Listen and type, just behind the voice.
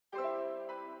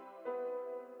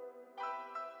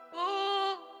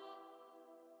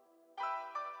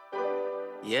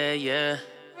Yeah, yeah.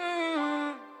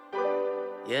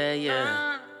 Yeah,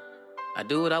 yeah. I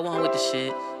do what I want with this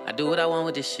shit. I do what I want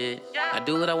with this shit. I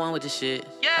do what I want with this shit.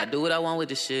 I do what I want with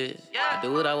this shit. I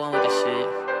do what I want with this shit.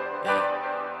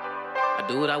 Yeah. I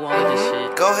do what I want with this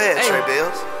shit. Go ahead, Trey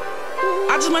Bills.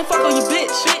 I just might fuck on your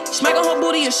bitch. Smack on her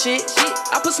booty and shit.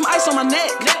 I put some ice on my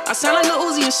neck. I sound like Lil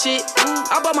Uzi and shit.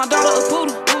 I bought my daughter a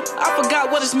poodle. I forgot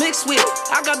what it's mixed with.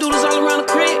 I got doodles all around the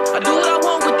crib. I do what I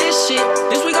want with this shit.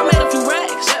 This week I made a few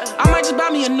racks. I might just buy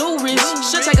me a new wrist.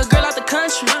 Should take a girl out the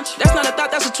country. That's not a thought,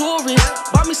 that's a tourist.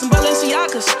 Bought me some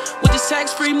Balenciagas with this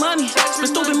tax-free money. Spend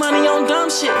stupid money on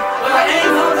dumb shit. But I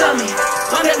ain't no dummy.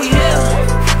 One day we here,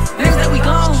 next day we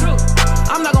gone.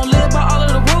 I'm not gonna live by all of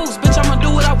the rules, bitch. I'ma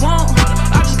do what I want.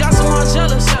 I just got someone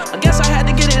jealous. I guess I had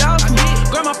to get it off me.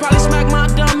 Grandma probably smacked my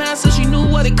dumb ass so she knew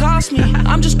what it cost me.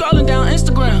 I'm just scrolling down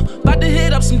Instagram, about to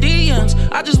hit up some DMs.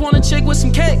 I just want a chick with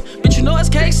some cake, bitch. You know it's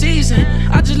cake season.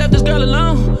 I just left this girl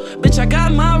alone, bitch. I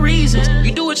got my reasons.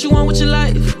 You do what you want with your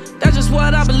life. That's just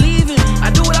what I believe in. I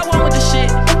do what I want with this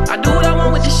shit. I do what I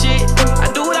want with this shit.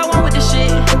 I do what I want with this shit.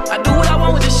 I do what I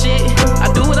want with this shit. I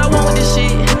do what I want with this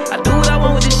shit. I do what I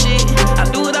want with this shit. I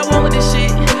do what I want with this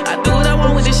shit. I do what I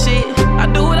want with this shit. I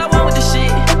do what I want with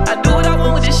this shit. I do what I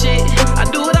want with this shit.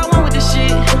 I do what I want with this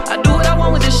shit. I do what I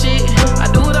want with this shit. I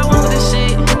do what I want with this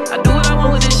shit. I do what I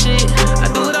want with this shit. I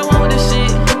do what I want with this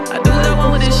shit. I do what I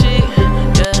want with this shit.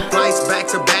 Yeah. Flights back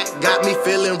to back got me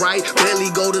feeling right. Barely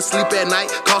go to sleep at night.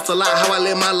 Cost a lot how I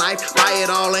live my life. Buy it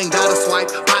all, ain't gotta swipe.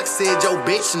 Fox said yo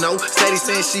bitch no. Steady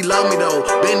saying she love me though.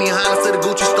 Benny Hannes to the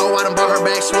Gucci store. I done bought her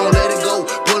back. She won't let it go.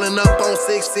 Pulling up on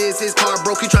 6s. His car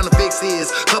broke. He tryna fix his.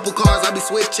 Couple cars I be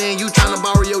switching. You tryna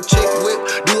borrow your chick whip.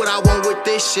 Do what I want with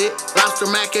this shit. Lobster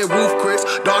mac at Roof Chris.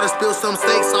 Daughter spilled some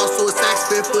steak sauce, so a sax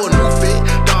fit for a new fit.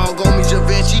 Dog on me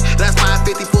Givenchy. That's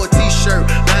 $5.50 for a t-shirt.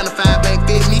 9 to 5 ain't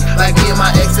fit me. Like me and my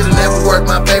ex it'll never work.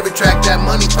 My favorite track, that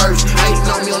money first. Hating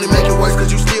on me only make it worse,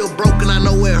 cause you still broke and I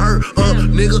know it hurt.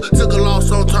 Nigga, took a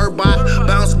loss on Turbot.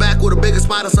 Bounce back with a bigger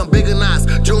spot and some bigger knots.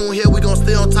 June here, we gon'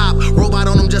 stay on top. Robot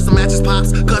on them just to match his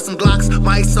pops. Custom Glocks,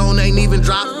 mics on ain't even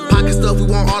drop. Pocket stuff, we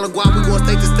want all the guap. We gon'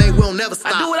 state to state, we don't never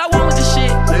stop. I do what I want with this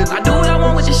shit. I do what I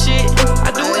want with this shit.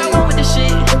 I do what I want with this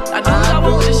shit. I do what I want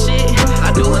with this shit.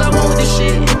 I do what I want with this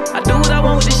shit. I do what I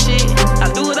want with this shit. I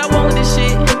do what I want with this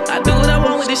shit. I do what I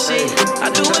want with this shit. I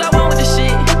do what I want with this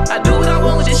shit. I do what I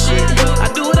want with this shit. I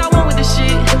do what I want with this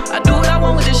shit. I do what I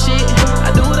want with this shit. I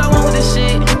do what I want with this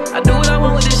shit. I do what I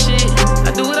want with this shit.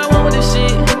 I do what I want with this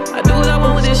shit. I do what I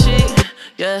want with this shit.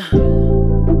 Yeah.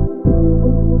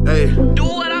 Hey. Do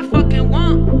what I fucking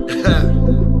want.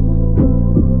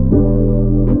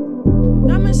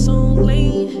 I'm so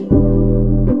lean.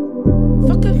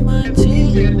 Fuck up my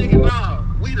team.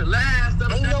 We the last of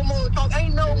the ain't no more talk,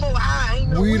 ain't no more high, ain't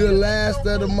no. We the last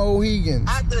of the Mohegans.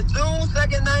 After June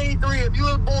 2nd, 93, if you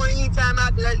was born anytime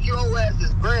after that, your ass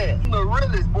is bread. I'm the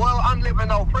realest, boy. I'm living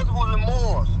on principles and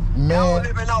morals. Man. Y'all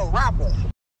living on rappers.